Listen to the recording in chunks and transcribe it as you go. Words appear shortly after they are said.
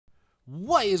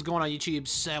What is going on YouTube?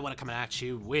 SerWinter coming at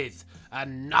you with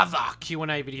another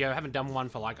Q&A video. I haven't done one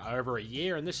for like over a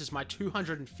year, and this is my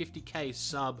 250k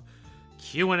sub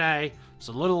Q&A. It's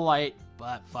a little late,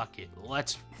 but fuck it.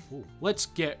 Let's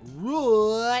get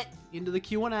right into the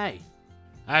Q&A.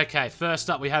 Okay, first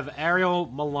up we have Ariel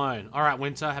Malone. Alright,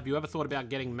 Winter, have you ever thought about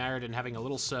getting married and having a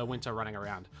little Sir Winter running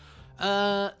around?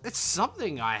 It's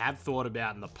something I have thought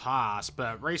about in the past,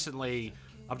 but recently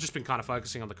I've just been kind of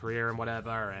focusing on the career and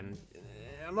whatever, and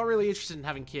I'm not really interested in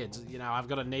having kids. You know, I've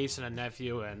got a niece and a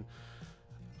nephew, and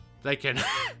they can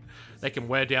they can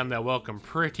wear down their welcome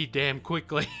pretty damn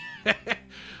quickly.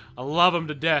 I love them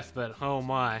to death, but oh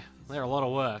my, they're a lot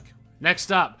of work.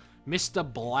 Next up, Mr.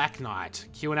 Black Knight.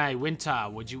 Q&A, Winter,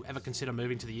 would you ever consider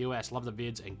moving to the US? Love the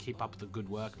vids and keep up the good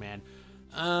work, man.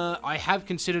 I have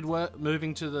considered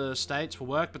moving to the States for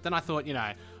work, but then I thought, you know,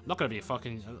 I'm not going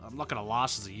to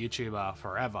last as a YouTuber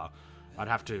forever. I'd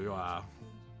have to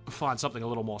find something a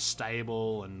little more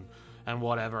stable and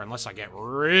whatever, unless I get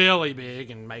really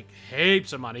big and make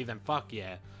heaps of money, then fuck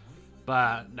yeah.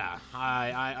 But nah,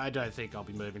 I don't think I'll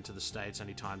be moving to the States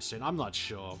anytime soon. I'm not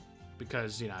sure,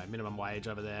 because, you know, minimum wage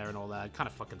over there and all that kind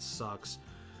of fucking sucks,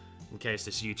 in case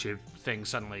this YouTube thing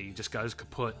suddenly just goes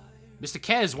kaput. Mr.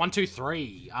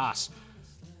 Kez123 asks,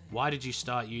 why did you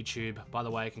start YouTube? By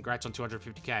the way, congrats on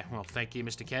 250k. Well, thank you,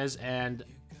 Mr. Kez. And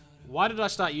why did I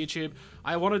start YouTube?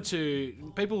 I wanted to...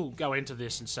 People go into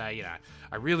this and say, you know,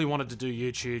 I really wanted to do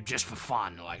YouTube just for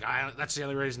fun. Like, that's the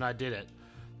only reason I did it.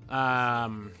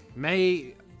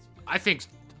 Me, I think...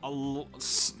 I'm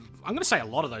going to say a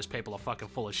lot of those people are fucking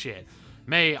full of shit.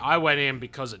 Me, I went in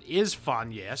because it is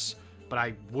fun, yes, but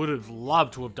I would have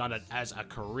loved to have done it as a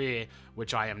career,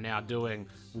 which I am now doing,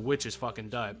 which is fucking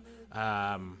dope.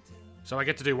 So I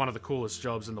get to do one of the coolest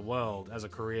jobs in the world as a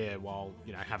career while,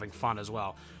 you know, having fun as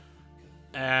well.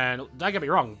 And don't get me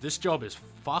wrong, this job is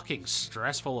fucking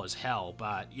stressful as hell,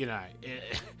 but, you know,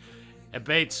 it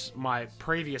beats my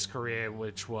previous career,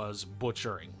 which was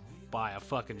butchering, by a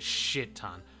fucking shit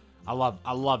ton. I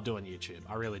love doing YouTube,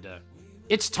 I really do.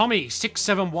 It's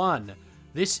Tommy671.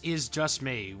 This is just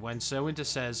me. When Sir Winter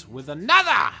says, with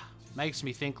another, makes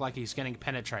me think like he's getting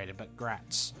penetrated, but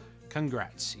grats.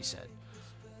 Congrats, he said.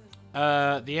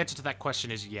 The answer to that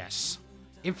question is yes.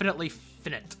 Infinitely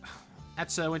finite. At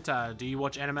Sir Winter, do you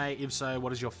watch anime? If so,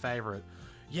 what is your favorite?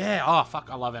 Yeah, oh fuck,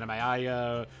 I love anime.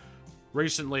 I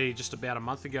recently, just about a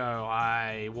month ago,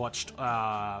 I watched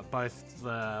both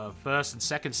the first and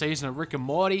second season of Rick and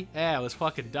Morty. Yeah, it was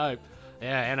fucking dope.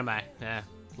 Yeah, anime. Yeah,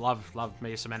 love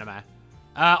me some anime.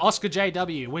 Oscar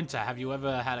JW, Winter, have you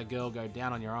ever had a girl go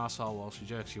down on your asshole while she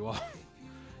jerks you off?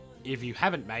 If you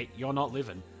haven't, mate, you're not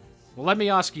living. Well, let me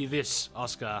ask you this,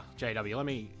 Oscar JW.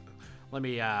 Let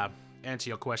me answer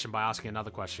your question by asking another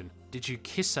question. Did you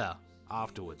kiss her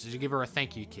afterwards? Did you give her a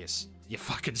thank you kiss? You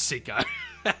fucking sicko.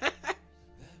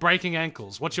 Breaking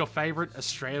ankles. What's your favorite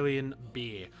Australian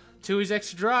beer? Tooheys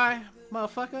Extra Dry,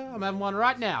 motherfucker. I'm having one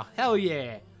right now. Hell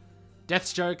yeah.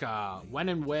 Death's Joker. When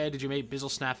and where did you meet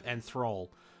Bizzlesnaff and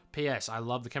Thrall? P.S. I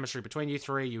love the chemistry between you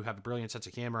three. You have a brilliant sense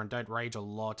of humor and don't rage a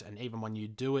lot, and even when you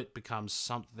do, it becomes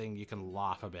something you can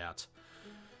laugh about.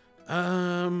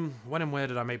 When and where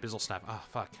did I meet Bizzlesnaff? Oh,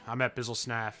 fuck. I met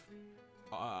Bizzlesnaff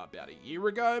about a year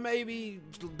ago, maybe?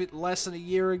 A bit less than a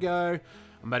year ago.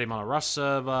 I met him on a Rust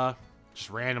server, just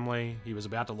randomly. He was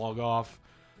about to log off.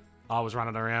 I was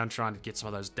running around trying to get some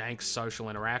of those dank social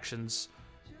interactions.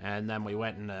 And then we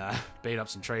went and beat up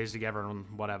some trees together and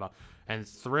whatever. And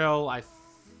Thrill, I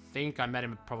think I met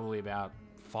him probably about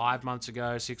 5 months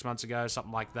ago, 6 months ago,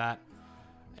 something like that.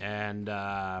 And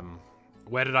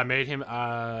where did I meet him?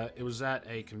 It was at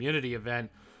a community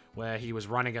event where he was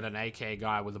running at an AK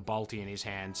guy with a bolty in his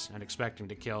hands and expecting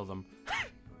to kill them.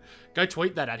 Go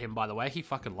tweet that at him, by the way. He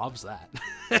fucking loves that.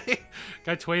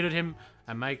 Go tweet at him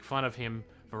and make fun of him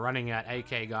for running at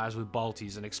AK guys with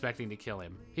bolties and expecting to kill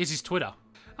him. Here's his Twitter.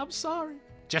 I'm sorry.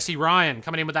 Jesse Ryan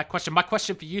coming in with that question. My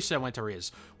question for you, Sir Winter,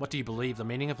 is what do you believe the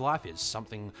meaning of life is?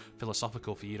 Something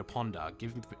philosophical for you to ponder.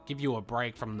 Give you a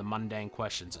break from the mundane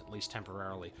questions, at least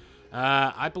temporarily.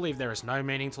 I believe there is no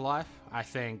meaning to life. I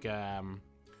think,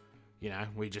 you know,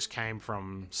 we just came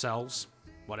from cells,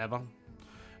 whatever,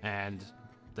 and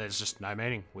there's just no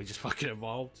meaning. We just fucking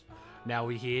evolved. Now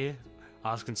we're here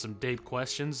asking some deep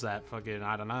questions that fucking,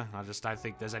 I don't know. I just don't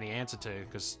think there's any answer to,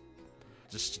 because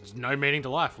just no meaning to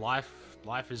life.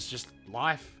 Life is just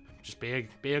life. Just be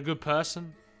a good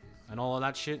person and all of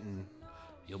that shit, and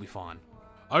you'll be fine.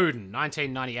 Odin,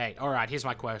 1998. All right, here's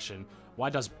my question. Why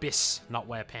does Biss not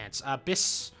wear pants?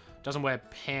 Biss doesn't wear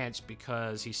pants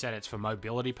because he said it's for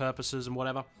mobility purposes and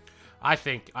whatever. I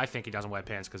think he doesn't wear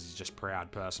pants because he's just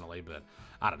proud personally, but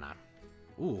I don't know.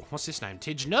 Ooh, what's this name?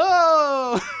 Tidge,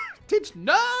 no! Tidge,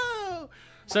 no!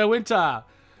 So, Winter,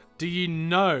 do you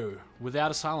know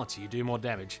without a silencer you do more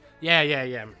damage?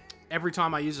 Yeah. Every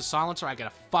time I use a silencer, I get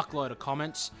a fuckload of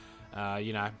comments.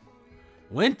 You know,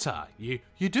 Winter, you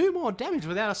do more damage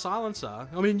without a silencer.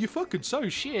 I mean, you fucking so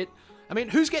shit. I mean,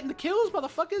 who's getting the kills,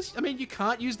 motherfuckers? I mean, you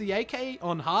can't use the AK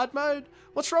on hard mode?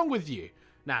 What's wrong with you?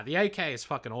 Nah, the AK is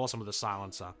fucking awesome with a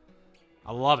silencer.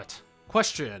 I love it.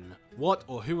 Question, what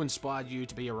or who inspired you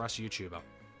to be a Rust YouTuber?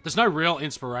 There's no real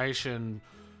inspiration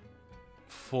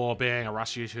for being a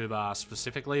Rust YouTuber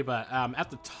specifically, but at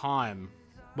the time,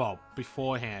 well,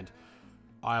 beforehand,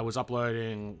 I was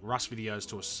uploading Rust videos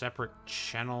to a separate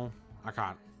channel. I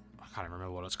can't even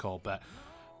remember what it's called, but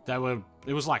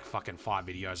it was like fucking 5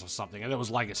 videos or something, and it was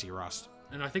Legacy Rust.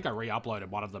 And I think I re-uploaded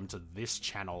one of them to this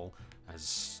channel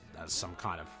as some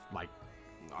kind of, like,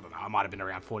 I don't know, I might have been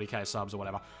around 40k subs or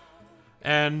whatever.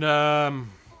 And,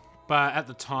 but at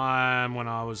the time when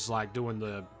I was, like, doing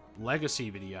the Legacy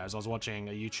videos, I was watching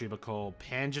a YouTuber called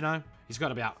Pangino. He's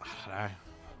got about, I don't know,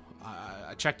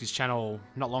 I checked his channel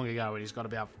not long ago, and he's got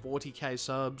about 40k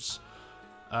subs.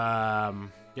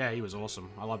 Yeah, he was awesome.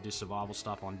 I loved his survival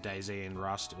stuff on DayZ and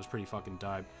Rust. It was pretty fucking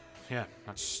dope. Yeah,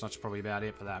 that's probably about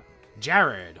it for that.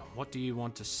 Jared, what do you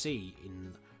want to see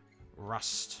in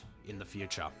Rust in the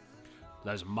future?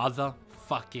 Those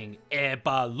motherfucking air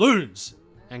balloons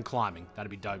and climbing. That'd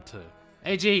be dope too.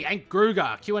 AG, Ank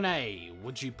Gruger, Q&A.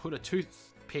 Would you put a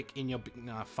toothpick in your...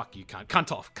 Nah, fuck you, cunt. Cunt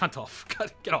off.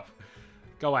 Get off.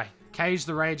 Go away. Cage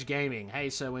the Rage Gaming. Hey,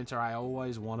 Sir Winter, I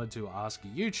always wanted to ask a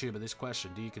YouTuber this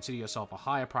question. Do you consider yourself a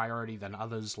higher priority than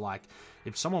others? Like,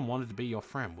 if someone wanted to be your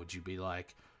friend, would you be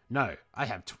like, no, I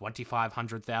have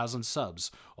 2,500,000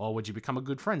 subs? Or would you become a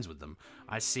good friends with them?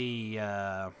 I see you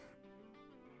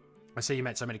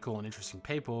met so many cool and interesting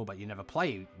people, but you never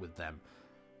play with them.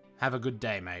 Have a good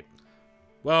day, mate.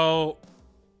 Well,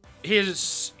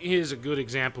 here's a good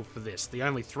example for this. The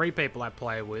only 3 people I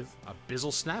play with are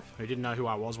Bizzlesnap, who didn't know who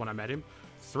I was when I met him.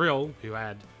 Thrill, who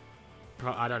had,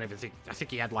 I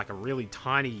think he had like a really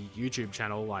tiny YouTube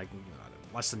channel, like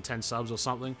less than 10 subs or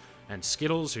something. And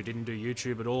Skittles, who didn't do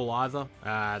YouTube at all either.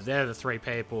 They're the 3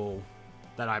 people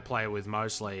that I play with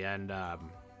mostly, and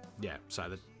yeah,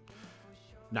 so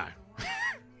no.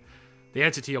 The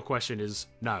answer to your question is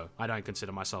no, I don't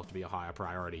consider myself to be a higher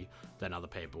priority than other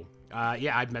people.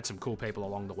 Yeah, I've met some cool people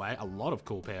along the way, a lot of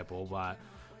cool people, but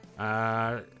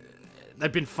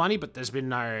they've been funny, but there's been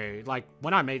no, like,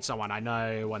 when I meet someone, I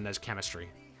know when there's chemistry.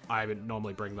 I would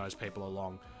normally bring those people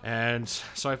along, and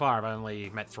so far I've only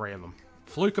met 3 of them.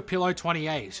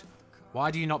 Flukapillow28,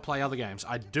 why do you not play other games?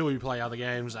 I do play other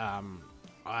games.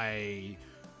 I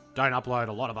don't upload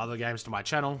a lot of other games to my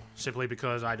channel, simply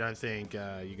because I don't think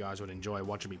you guys would enjoy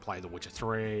watching me play The Witcher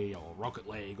 3 or Rocket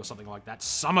League or something like that.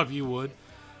 Some of you would,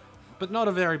 but not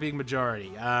a very big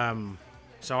majority.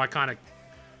 So I kind of,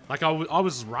 like, I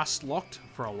was Rust locked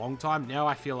for a long time. Now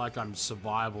I feel like I'm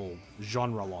survival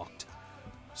genre locked.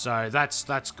 So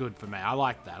that's good for me. I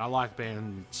like that. I like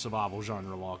being survival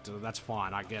genre locked. That's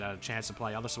fine. I get a chance to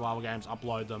play other survival games,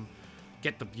 upload them,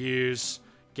 get the views,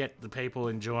 get the people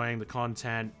enjoying the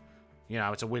content. You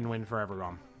know, it's a win-win for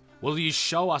everyone. Will you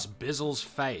show us Bizzle's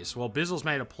face? Well, Bizzle's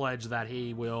made a pledge that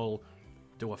he will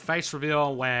do a face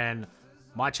reveal when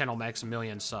my channel makes 1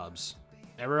 million subs.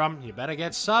 Everyone, you better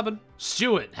get subbing.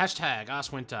 Stuart, hashtag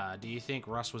AskWinter. Do you think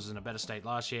Rust was in a better state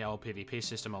last year? Old PvP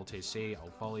system, old TC,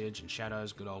 old foliage and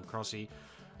shadows, good old Crossy.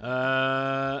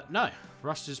 No.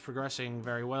 Rust is progressing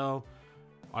very well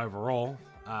overall.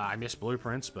 I miss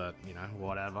blueprints, but, you know,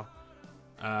 whatever.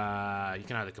 You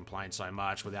can only complain so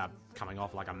much without coming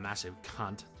off like a massive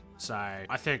cunt. So,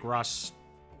 I think Rust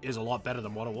is a lot better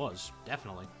than what it was.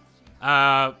 Definitely.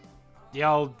 The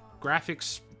old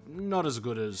graphics, not as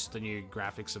good as the new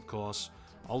graphics, of course.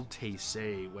 Old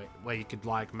TC, where you could,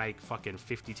 like, make fucking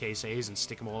 50 TCs and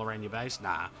stick them all around your base.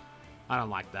 Nah, I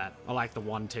don't like that. I like the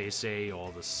 1 TC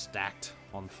or the stacked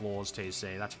on floors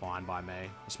TC. That's fine by me,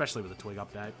 especially with the Twig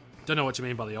update. Don't know what you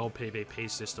mean by the old PvP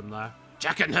system, though.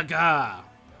 Jack and Hagar!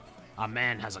 Our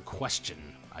man has a question.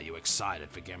 Are you excited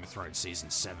for Game of Thrones Season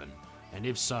 7? And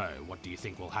if so, what do you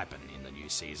think will happen in the new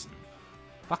season?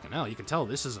 Fucking hell, you can tell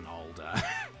this is an old,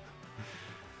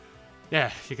 Yeah,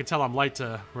 you can tell I'm late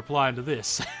to replying to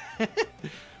this.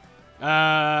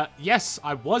 Yes,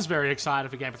 I was very excited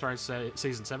for Game of Thrones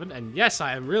Season 7, and yes,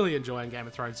 I am really enjoying Game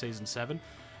of Thrones Season 7.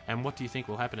 And what do you think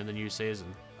will happen in the new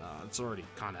season? It's already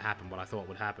kind of happened what I thought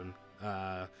would happen.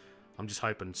 I'm just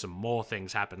hoping some more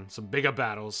things happen, some bigger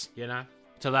battles, you know,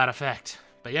 to that effect.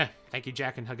 But yeah, thank you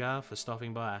Jack and Hagar for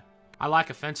stopping by. I like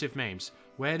offensive memes.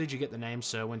 where did you get the name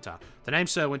Sir Winter? The name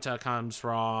Sir Winter comes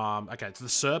from, okay, so the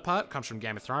Sir part comes from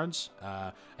Game of Thrones.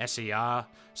 S-E-R,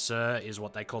 Sir is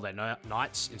what they call their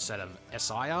knights instead of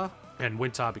S-I-R. And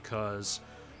Winter because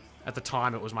at the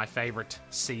time it was my favorite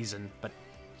season, but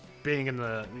being in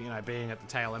the, you know, being at the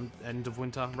tail end of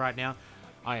winter right now,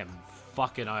 I am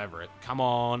fucking over it. Come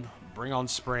on, bring on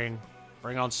spring,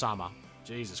 bring on summer.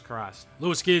 Jesus Christ.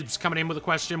 Lewis Gibbs coming in with a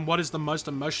question. What is the most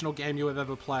emotional game you have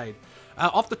ever played?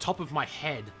 Off the top of my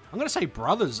head, I'm going to say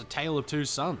Brothers, A Tale of Two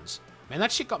Sons. Man,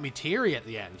 that shit got me teary at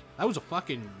the end. That was a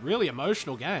fucking really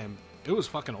emotional game. It was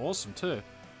fucking awesome too.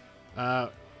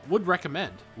 Would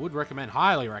recommend.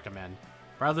 Highly recommend.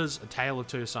 Brothers, A Tale of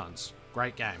Two Sons.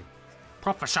 Great game.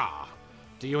 Professor.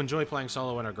 Do you enjoy playing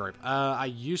solo in a group? I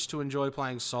used to enjoy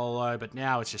playing solo, but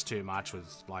now it's just too much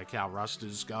with like how Rust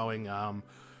is going.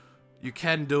 You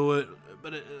can do it,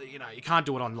 but you know, you can't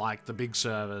do it on like the big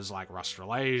servers like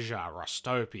Rustralasia,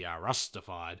 Rustopia,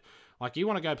 Rustified. Like you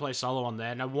want to go play solo on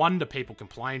there. No wonder people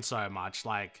complain so much,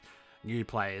 like new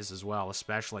players as well,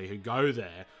 especially who go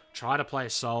there, try to play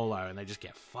solo, and they just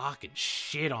get fucking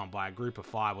shit on by a group of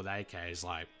 5 with AKs.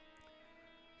 Like,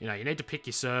 you know, you need to pick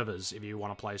your servers if you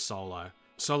want to play solo.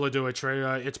 Solo duo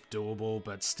trio, it's doable,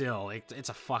 but still, it's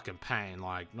a fucking pain.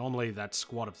 Like, normally that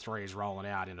squad of 3 is rolling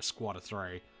out in a squad of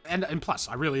 3. And plus,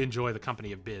 I really enjoy the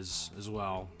company of Biz as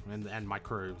well, and my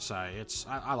crew, so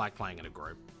I like playing in a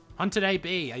group. Hunted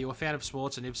AB, are you a fan of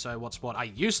sports, and if so, what sport? I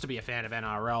used to be a fan of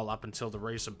NRL up until the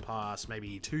recent past,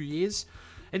 maybe 2 years.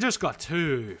 It just got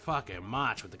too fucking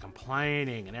much with the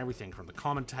complaining and everything from the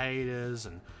commentators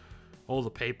and all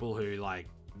the people who, like,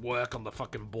 work on the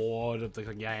fucking board of the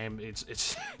game.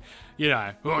 It's you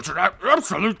know, oh, it's an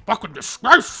absolute fucking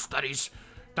disgrace that he's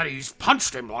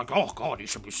punched him. Like, oh god, he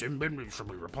should be simbin, he should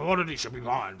be reported, he should be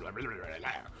fined, blah, blah, blah, blah.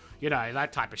 You know,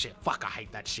 that type of shit. Fuck, I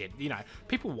hate that shit. You know,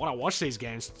 people want to watch these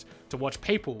games to watch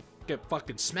people get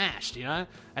fucking smashed, you know?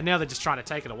 And now they're just trying to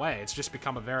take it away. It's just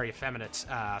become a very effeminate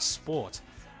sport,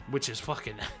 which is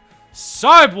fucking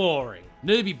so boring.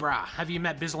 Newbie brah, have you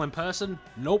met Bizzle in person?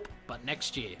 Nope, but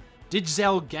next year.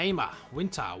 Digzel Gamer,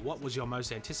 Winter, what was your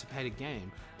most anticipated game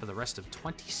for the rest of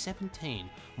 2017?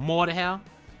 Mordehau.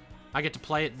 I get to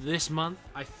play it this month,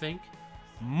 I think.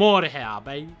 Mordehau,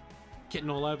 baby. Kitten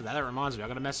all over that. That reminds me, I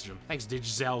gotta message him. Thanks,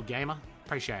 Digzel Gamer.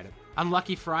 Appreciate it.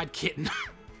 Unlucky Fried Kitten.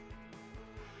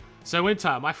 So,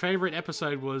 Winter, my favorite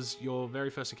episode was your very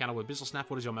first encounter with Bizzle Snap.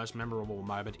 What is your most memorable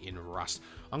moment in Rust?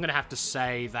 I'm gonna have to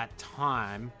say that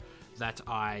time that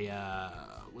I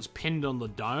was pinned on the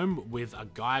dome with a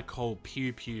guy called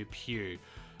Pew Pew Pew.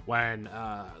 When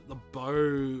the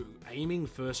bow aiming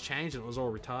first changed and it was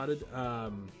all retarded.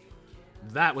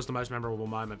 That was the most memorable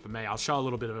moment for me. I'll show a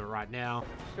little bit of it right now.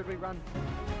 Should we run?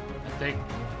 I think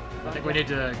we need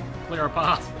to clear a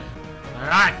path.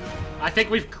 Alright. I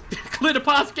think we've cleared a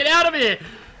path. Get out of here!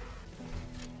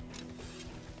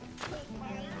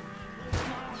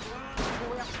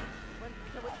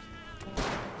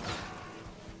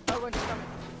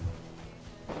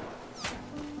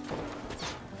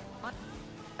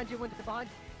 And you went to find.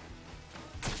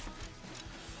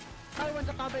 I went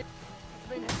to find it.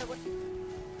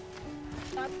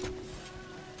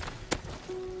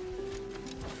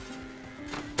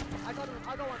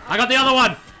 I got the other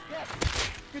one! Yeah.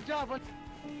 Good job.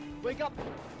 Wake up.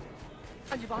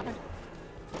 And you behind.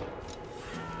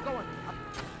 Go on.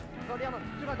 Go the other.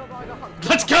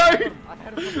 Let's go!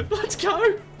 Let's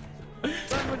go!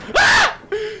 Ah!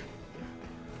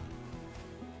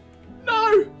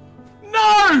 No!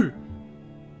 No!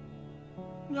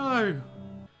 No!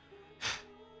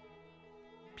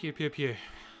 Pew pew pew.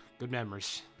 Good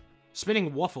memories.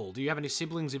 Spinning Waffle. Do you have any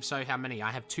siblings? If so, how many?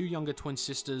 I have 2 younger twin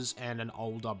sisters and an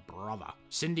older brother.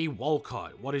 Cindy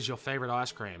Walcott. What is your favorite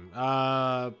ice cream?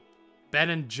 Ben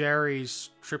and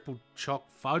Jerry's triple choc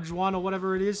fudge one or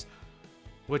whatever it is.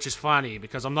 Which is funny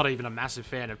because I'm not even a massive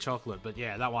fan of chocolate, but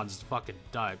yeah, that one's fucking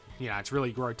dope. You know, it's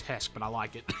really grotesque, but I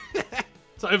like it.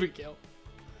 It's overkill.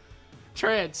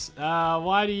 Trance.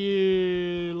 Why do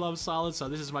you love Silencer?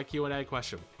 This is my Q&A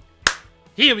question.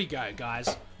 Here we go,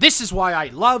 guys. This is why I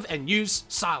love and use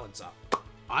Silencer.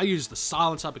 I use the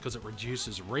Silencer because it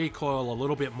reduces recoil a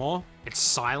little bit more. It's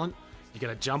silent. You're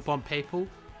gonna jump on people.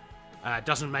 It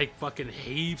doesn't make fucking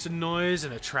heaps of noise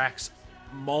and attracts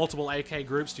multiple AK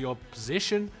groups to your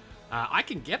position. I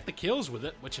can get the kills with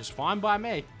it, which is fine by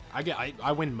me.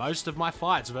 I win most of my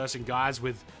fights versus guys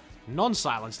with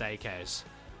non-silenced AKs.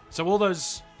 So all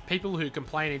those people who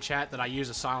complain in chat that I use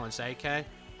a silenced AK,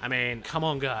 I mean, come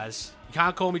on, guys. You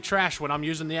can't call me trash when I'm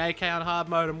using the AK on hard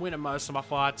mode and winning most of my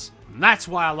fights. And that's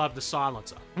why I love the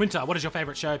Silencer. Winter, what is your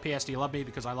favorite show? PS, do you love me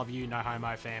because I love you? No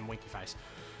homo, fam, winky face.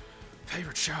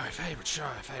 Favorite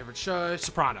show.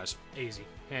 Sopranos. Easy.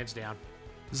 Hands down.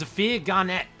 Zafir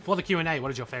Garnett, for the Q&A, what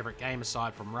is your favorite game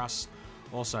aside from Rust?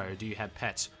 Also, do you have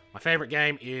pets? My favorite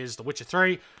game is The Witcher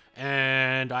 3,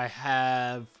 and I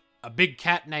have a big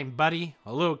cat named Buddy,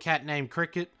 a little cat named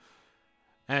Cricket,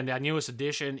 and our newest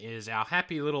addition is our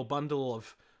happy little bundle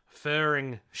of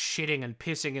furring, shitting, and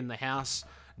pissing in the house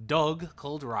dog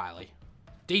called Riley.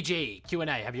 DG, Q&A,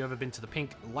 have you ever been to the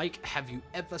Pink Lake? Have you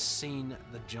ever seen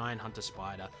the giant hunter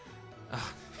spider?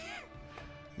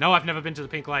 No, I've never been to the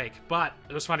Pink Lake, but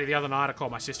it was funny, the other night I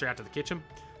called my sister out to the kitchen.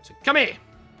 I said, come here.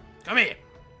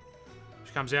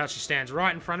 She comes out, she stands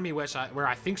right in front of me where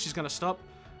I think she's going to stop,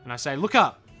 and I say, look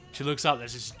up. She looks up,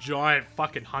 there's this giant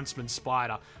fucking huntsman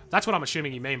spider. That's what I'm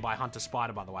assuming you mean by hunter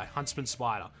spider, by the way. Huntsman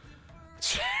spider.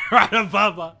 Right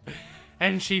above her.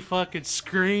 And she fucking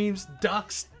screams,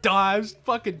 ducks, dives,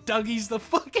 fucking Dougies the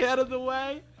fuck out of the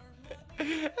way.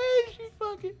 And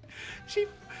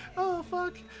oh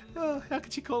fuck. Oh, how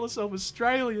could she call herself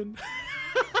Australian?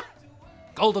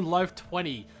 Golden Loaf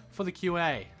 20 for the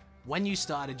QA. When you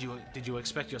started, did you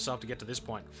expect yourself to get to this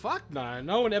point? Fuck no,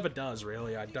 no one ever does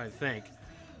really, I don't think.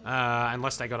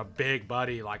 Unless they got a big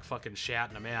buddy like fucking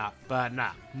shouting them out. But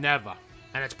nah, never.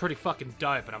 And it's pretty fucking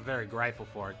dope, and I'm very grateful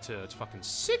for it too. It's fucking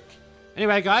sick.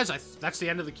 Anyway, guys, that's the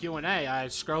end of the Q&A. I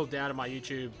scrolled down to my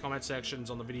YouTube comment sections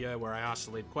on the video where I asked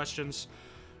to leave questions,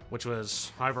 which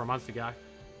was over a month ago.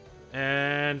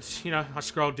 And, you know, I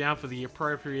scrolled down for the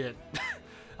appropriate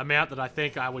amount that I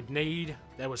think I would need.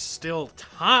 There was still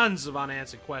tons of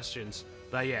unanswered questions.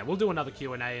 But yeah, we'll do another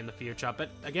Q&A in the future. But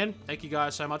again, thank you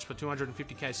guys so much for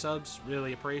 250k subs.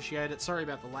 Really appreciate it. Sorry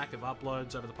about the lack of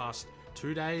uploads over the past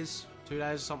 2 days. 2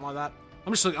 days, something like that.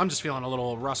 I'm just feeling a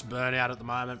little Rust burnout at the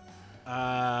moment.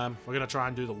 We're gonna try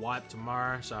and do the wipe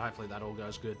tomorrow, so hopefully that all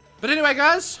goes good. But anyway,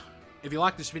 guys, if you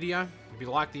like this video, if you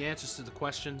like the answers to the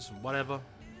questions, whatever,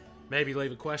 maybe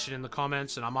leave a question in the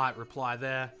comments and I might reply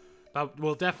there. But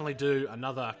we'll definitely do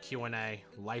another Q&A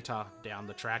later down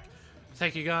the track.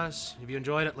 Thank you guys. If you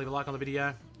enjoyed it, leave a like on the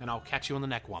video, and I'll catch you on the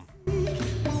next one.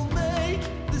 We'll make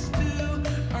this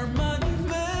to our